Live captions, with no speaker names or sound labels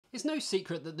It's no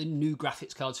secret that the new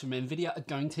graphics cards from NVIDIA are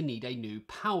going to need a new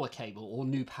power cable or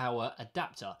new power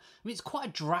adapter. I mean, it's quite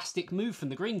a drastic move from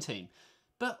the green team,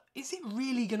 but is it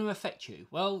really going to affect you?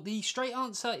 Well, the straight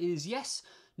answer is yes,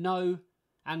 no,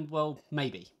 and well,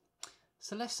 maybe.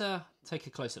 So let's take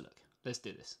a closer look. Let's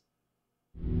do this.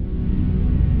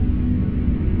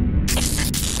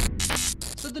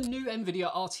 So the new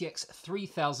NVIDIA RTX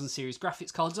 3000 series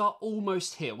graphics cards are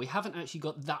almost here. We haven't actually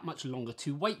got that much longer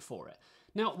to wait for it.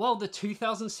 Now, while the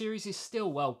 2000 series is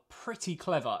still, well, pretty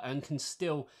clever and can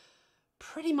still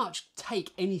pretty much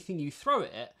take anything you throw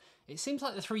at it, it seems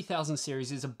like the 3000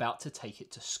 series is about to take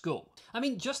it to school. I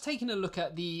mean, just taking a look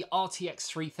at the RTX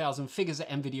 3000 figures that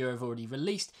NVIDIA have already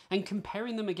released and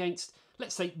comparing them against,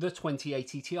 let's say, the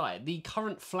 2080 Ti, the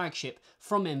current flagship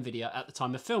from NVIDIA at the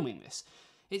time of filming this,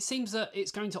 it seems that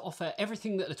it's going to offer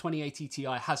everything that the 2080 Ti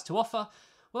has to offer,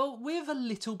 well, with a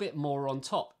little bit more on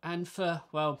top, and for,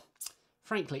 well,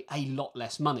 frankly, a lot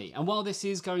less money. And while this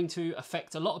is going to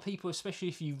affect a lot of people, especially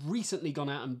if you've recently gone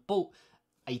out and bought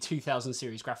a 2000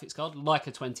 series graphics card, like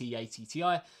a 2080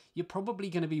 Ti, you're probably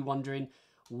going to be wondering,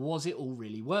 was it all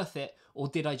really worth it, or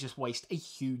did I just waste a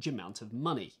huge amount of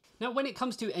money? Now, when it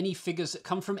comes to any figures that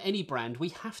come from any brand, we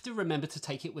have to remember to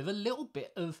take it with a little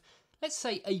bit of, let's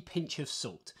say, a pinch of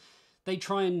salt. They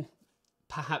try and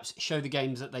perhaps show the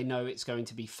games that they know it's going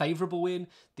to be favourable in,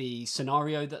 the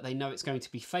scenario that they know it's going to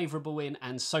be favourable in,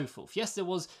 and so forth. Yes, there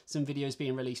was some videos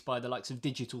being released by the likes of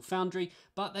Digital Foundry,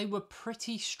 but they were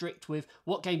pretty strict with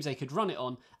what games they could run it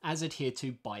on as adhered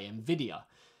to by NVIDIA.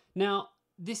 Now,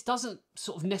 this doesn't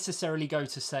sort of necessarily go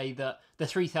to say that the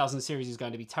 3000 series is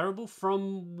going to be terrible.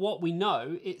 From what we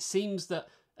know, it seems that,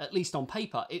 at least on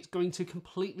paper, it's going to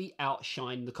completely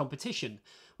outshine the competition,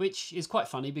 which is quite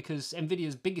funny because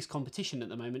NVIDIA's biggest competition at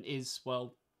the moment is,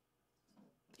 well,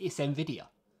 it's NVIDIA.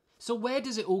 So where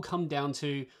does it all come down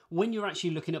to when you're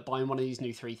actually looking at buying one of these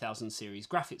new 3000 series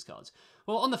graphics cards?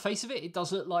 Well, on the face of it, it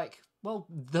does look like, well,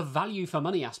 the value for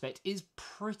money aspect is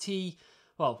pretty,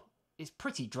 well, it's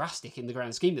pretty drastic in the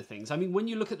grand scheme of things. I mean, when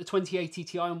you look at the 2080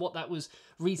 Ti and what that was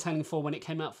retailing for when it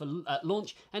came out at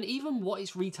launch, and even what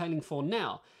it's retailing for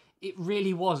now, it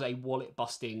really was a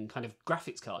wallet-busting kind of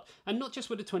graphics card. And not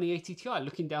just with the 2080 Ti,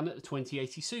 looking down at the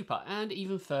 2080 Super, and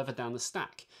even further down the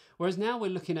stack. Whereas now we're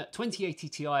looking at 2080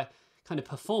 Ti kind of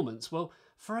performance, well,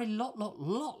 for a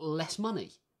lot less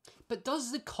money. But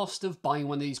does the cost of buying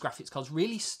one of these graphics cards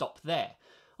really stop there?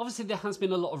 Obviously, there has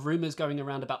been a lot of rumours going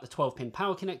around about the 12-pin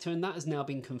power connector, and that has now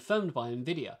been confirmed by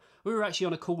NVIDIA. We were actually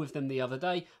on a call with them the other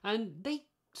day, and they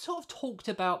sort of talked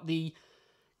about the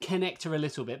connector a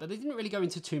little bit, but they didn't really go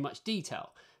into too much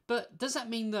detail. But does that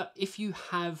mean that if you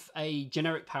have a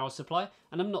generic power supply,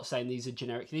 and I'm not saying these are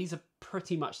generic, these are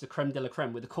pretty much the creme de la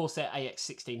creme with the Corsair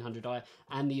AX1600i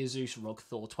and the Asus ROG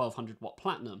Thor 1200 watt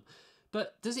Platinum.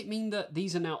 But does it mean that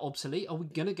these are now obsolete? Are we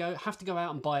going to have to go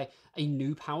out and buy a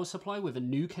new power supply with a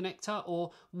new connector?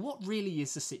 Or what really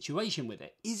is the situation with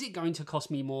it? Is it going to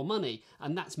cost me more money?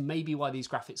 And that's maybe why these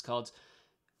graphics cards,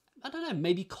 I don't know,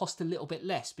 maybe cost a little bit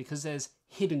less because there's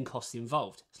hidden costs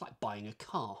involved. It's like buying a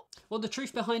car. Well, the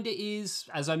truth behind it is,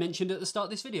 as I mentioned at the start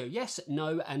of this video, yes,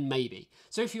 no, and maybe.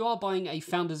 So if you are buying a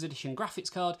Founders Edition graphics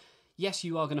card, yes,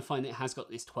 you are going to find that it has got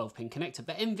this 12-pin connector,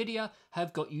 but NVIDIA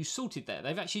have got you sorted there.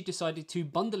 They've actually decided to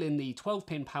bundle in the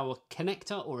 12-pin power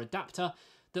connector or adapter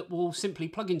that will simply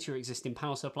plug into your existing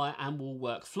power supply and will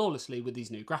work flawlessly with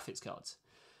these new graphics cards.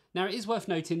 Now, it is worth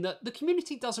noting that the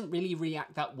community doesn't really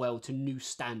react that well to new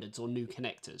standards or new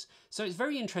connectors, so it's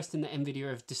very interesting that NVIDIA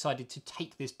have decided to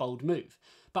take this bold move.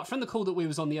 But from the call that we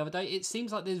was on the other day, it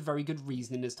seems like there's very good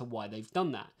reasoning as to why they've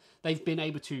done that. They've been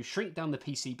able to shrink down the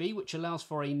PCB, which allows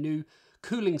for a new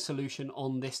cooling solution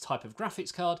on this type of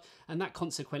graphics card, and that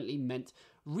consequently meant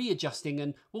readjusting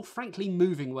and, well, frankly,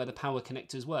 moving where the power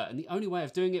connectors were. And the only way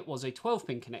of doing it was a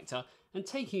 12-pin connector and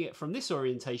taking it from this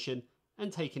orientation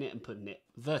and taking it and putting it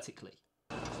vertically.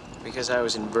 Because I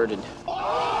was inverted.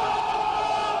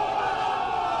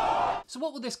 So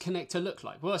what will this connector look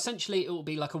like? Well, essentially it will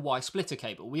be like a Y splitter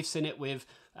cable. We've seen it with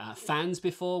fans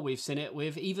before. We've seen it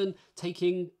with even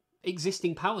taking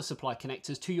existing power supply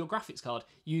connectors to your graphics card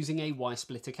using a Y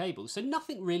splitter cable. So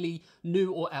nothing really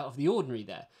new or out of the ordinary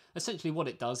there. Essentially what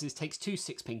it does is takes two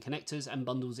 6-pin connectors and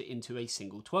bundles it into a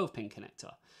single 12-pin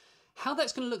connector. How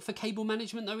that's going to look for cable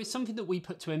management, though, is something that we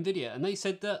put to NVIDIA, and they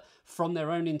said that from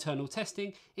their own internal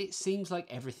testing, it seems like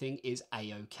everything is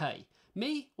a-okay.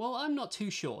 Me? Well, I'm not too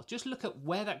sure. Just look at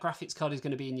where that graphics card is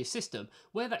going to be in your system,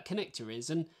 where that connector is,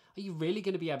 and are you really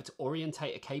going to be able to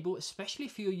orientate a cable, especially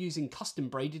if you're using custom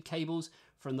braided cables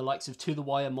from the likes of To The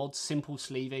Wire Mods, Simple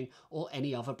Sleeving, or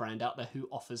any other brand out there who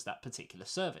offers that particular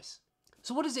service.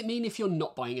 So what does it mean if you're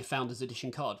not buying a Founders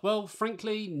Edition card? Well,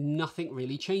 frankly, nothing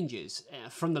really changes.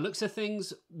 From the looks of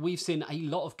things, we've seen a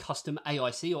lot of custom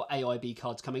AIC or AIB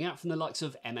cards coming out from the likes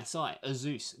of MSI,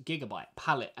 Asus, Gigabyte,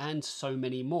 Palette, and so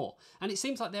many more. And it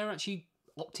seems like they're actually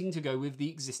opting to go with the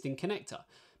existing connector.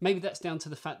 Maybe that's down to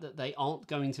the fact that they aren't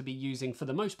going to be using, for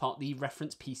the most part, the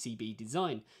reference PCB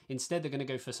design. Instead, they're going to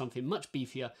go for something much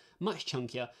beefier, much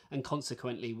chunkier, and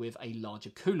consequently with a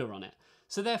larger cooler on it.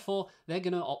 So therefore, they're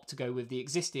going to opt to go with the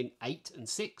existing 8 and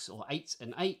 6, or 8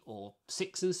 and 8, or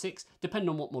 6 and 6, depending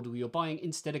on what model you're buying,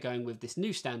 instead of going with this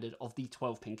new standard of the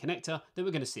 12-pin connector that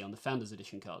we're going to see on the Founders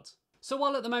Edition cards. So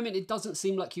while at the moment it doesn't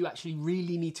seem like you actually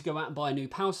really need to go out and buy a new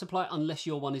power supply unless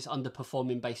your one is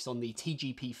underperforming based on the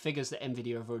TGP figures that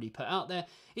NVIDIA have already put out there,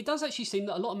 it does actually seem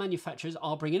that a lot of manufacturers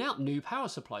are bringing out new power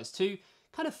supplies to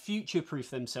kind of future-proof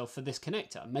themselves for this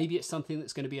connector. Maybe it's something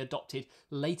that's going to be adopted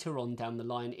later on down the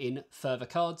line in further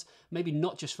cards, maybe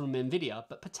not just from NVIDIA,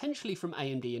 but potentially from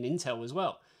AMD and Intel as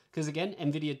well. Because again,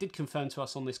 NVIDIA did confirm to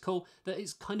us on this call that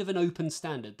it's kind of an open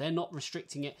standard. They're not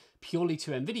restricting it purely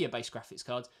to NVIDIA-based graphics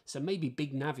cards, so maybe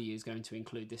Big Navi is going to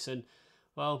include this, and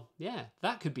well, yeah,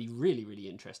 that could be really, really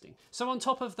interesting. So on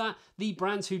top of that, the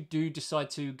brands who do decide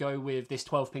to go with this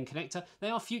 12-pin connector, they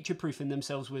are future-proofing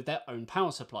themselves with their own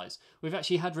power supplies. We've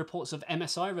actually had reports of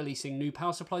MSI releasing new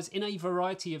power supplies in a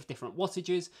variety of different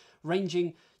wattages,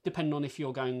 ranging depending on if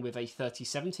you're going with a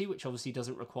 3070, which obviously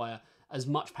doesn't require as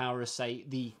much power as, say,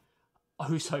 the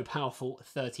oh so powerful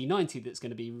 3090 that's going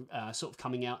to be sort of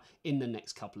coming out in the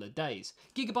next couple of days.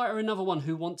 Gigabyte are another one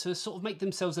who want to sort of make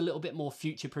themselves a little bit more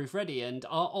future-proof ready and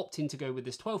are opting to go with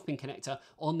this 12-pin connector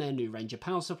on their new range of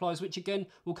power supplies, which again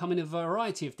will come in a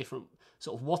variety of different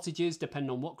sort of wattages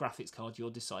depending on what graphics card you're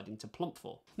deciding to plump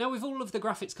for. Now with all of the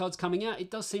graphics cards coming out,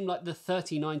 it does seem like the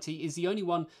 3090 is the only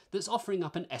one that's offering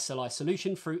up an SLI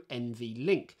solution through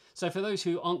NVLink. So for those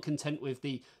who aren't content with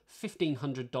the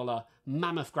 $1,500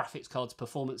 mammoth graphics card's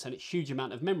performance and its huge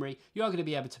amount of memory, you are going to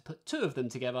be able to put two of them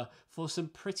together for some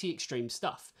pretty extreme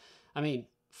stuff. I mean,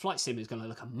 Flight Sim is going to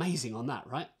look amazing on that,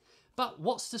 right? But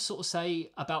what's to sort of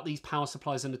say about these power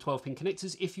supplies and the 12-pin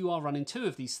connectors if you are running two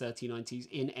of these 3090s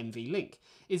in NVLink?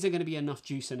 Is there going to be enough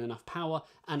juice and enough power,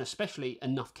 and especially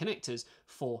enough connectors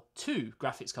for two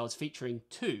graphics cards featuring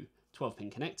two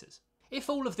 12-pin connectors? If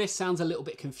all of this sounds a little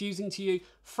bit confusing to you,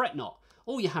 fret not.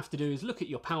 All you have to do is look at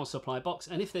your power supply box,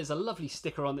 and if there's a lovely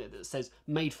sticker on it that says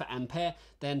made for Ampere,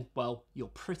 then, well, you're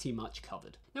pretty much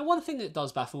covered. Now, one thing that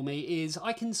does baffle me is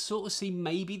I can sort of see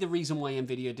maybe the reason why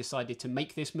NVIDIA decided to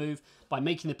make this move by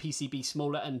making the PCB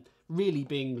smaller and really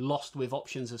being lost with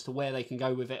options as to where they can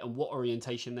go with it and what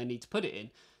orientation they need to put it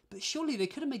in. But surely they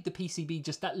could have made the PCB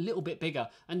just that little bit bigger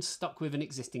and stuck with an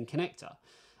existing connector.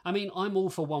 I mean, I'm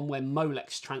all for one where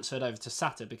Molex transferred over to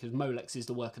SATA because Molex is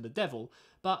the work of the devil,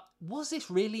 but was this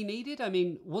really needed? I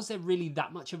mean, was there really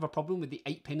that much of a problem with the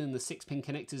 8-pin and the 6-pin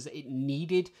connectors that it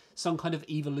needed some kind of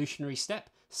evolutionary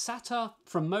step? SATA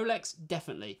from Molex,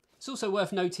 definitely. It's also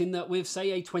worth noting that with,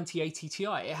 say, a 2080 Ti,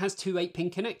 it has two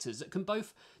 8-pin connectors that can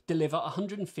both deliver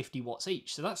 150 watts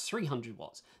each, so that's 300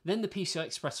 watts. Then the PCI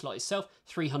Express slot itself,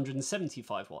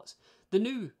 375 watts. The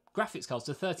new graphics cards,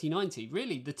 the 3090,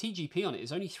 really the TGP on it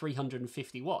is only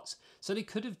 350 watts. So they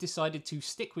could have decided to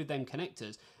stick with them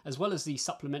connectors as well as the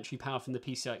supplementary power from the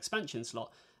PCI expansion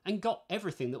slot and got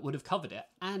everything that would have covered it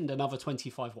and another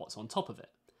 25 watts on top of it.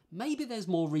 Maybe there's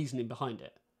more reasoning behind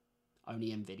it. Only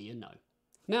NVIDIA know.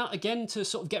 Now, again, to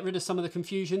sort of get rid of some of the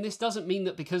confusion, this doesn't mean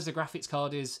that because the graphics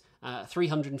card is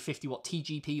 350 watt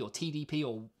TGP or TDP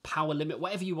or power limit,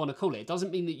 whatever you want to call it, it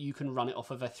doesn't mean that you can run it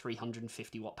off of a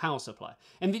 350 watt power supply.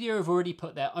 NVIDIA have already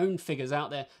put their own figures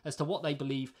out there as to what they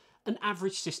believe an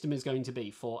average system is going to be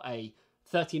for a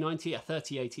 3090, a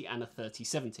 3080 and a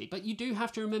 3070. But you do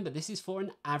have to remember this is for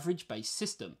an average based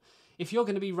system. If you're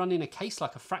going to be running a case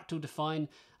like a Fractal Define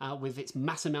with its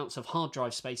mass amounts of hard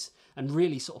drive space and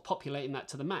really sort of populating that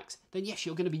to the max, then yes,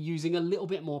 you're going to be using a little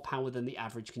bit more power than the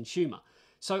average consumer.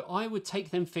 So I would take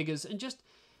them figures and just,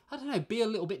 I don't know, be a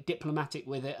little bit diplomatic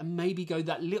with it and maybe go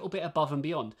that little bit above and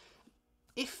beyond.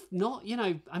 If not, you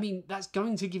know, I mean, that's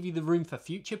going to give you the room for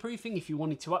future proofing if you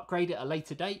wanted to upgrade at a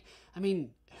later date. I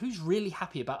mean, who's really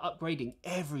happy about upgrading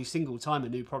every single time a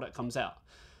new product comes out?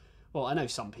 Well, I know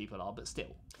some people are, but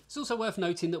still. It's also worth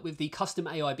noting that with the custom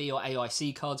AIB or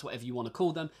AIC cards, whatever you want to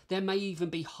call them, there may even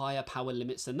be higher power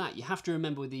limits than that. You have to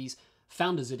remember with these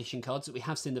Founders Edition cards that we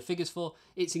have seen the figures for,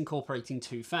 it's incorporating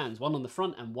two fans, one on the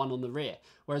front and one on the rear.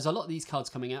 Whereas a lot of these cards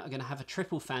coming out are going to have a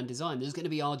triple fan design. There's going to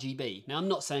be RGB. Now, I'm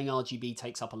not saying RGB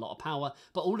takes up a lot of power,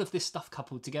 but all of this stuff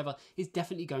coupled together is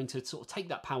definitely going to sort of take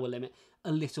that power limit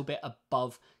a little bit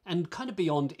above and kind of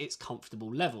beyond its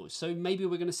comfortable levels. So maybe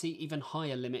we're going to see even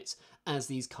higher limits as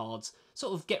these cards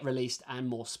sort of get released and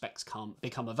more specs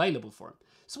become available for them.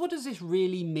 So what does this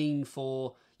really mean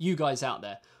for you guys out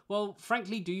there? Well,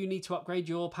 frankly, do you need to upgrade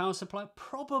your power supply?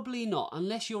 Probably not,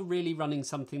 unless you're really running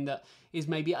something that is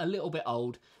maybe a little bit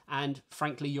old and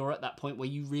frankly you're at that point where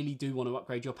you really do want to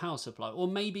upgrade your power supply. Or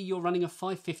maybe you're running a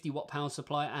 550 watt power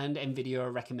supply and NVIDIA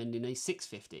are recommending a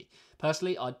 650.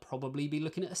 Personally, I'd probably be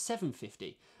looking at a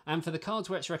 750. And for the cards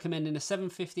where it's recommending a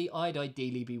 750, I'd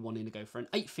ideally be wanting to go for an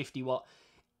 850 watt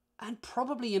and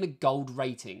probably in a gold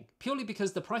rating, purely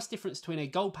because the price difference between a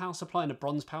gold power supply and a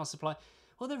bronze power supply,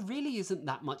 well, there really isn't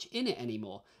that much in it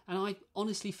anymore. And I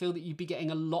honestly feel that you'd be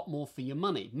getting a lot more for your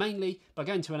money, mainly by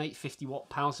going to an 850 watt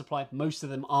power supply. Most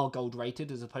of them are gold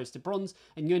rated as opposed to bronze,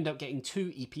 and you end up getting 2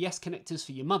 EPS connectors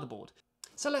for your motherboard.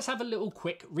 So let's have a little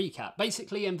quick recap.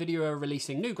 Basically, NVIDIA are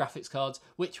releasing new graphics cards,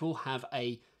 which will have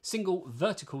a single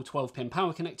vertical 12-pin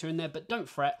power connector in there, but don't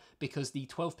fret because the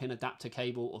 12-pin adapter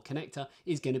cable or connector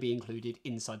is going to be included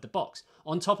inside the box.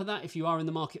 On top of that, if you are in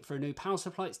the market for a new power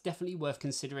supply, it's definitely worth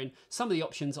considering some of the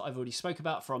options that I've already spoke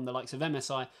about from the likes of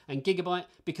MSI and Gigabyte,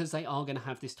 because they are going to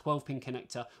have this 12-pin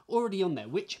connector already on there,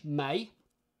 which may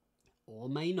or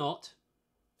may not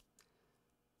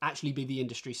actually be the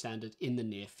industry standard in the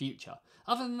near future.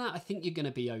 Other than that, I think you're going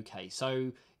to be okay.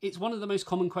 So it's one of the most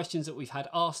common questions that we've had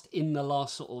asked in the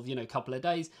last sort of, couple of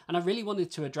days. And I really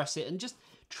wanted to address it and just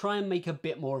try and make a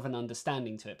bit more of an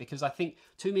understanding to it, because I think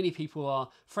too many people are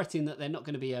fretting that they're not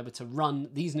going to be able to run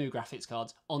these new graphics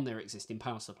cards on their existing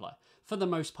power supply. For the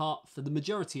most part, for the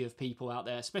majority of people out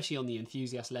there, especially on the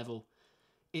enthusiast level,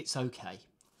 it's okay.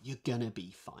 You're going to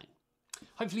be fine.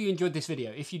 Hopefully you enjoyed this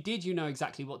video. If you did, you know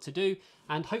exactly what to do,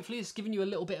 and hopefully it's given you a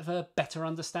little bit of a better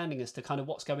understanding as to kind of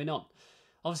what's going on.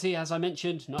 Obviously, as I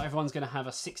mentioned, not everyone's going to have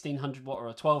a 1600 watt or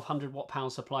a 1200 watt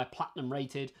power supply, platinum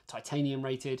rated, titanium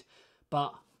rated,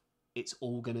 but it's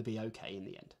all going to be okay in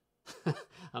the end. And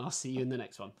I'll see you in the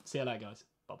next one. See you later, guys.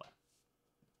 Bye-bye.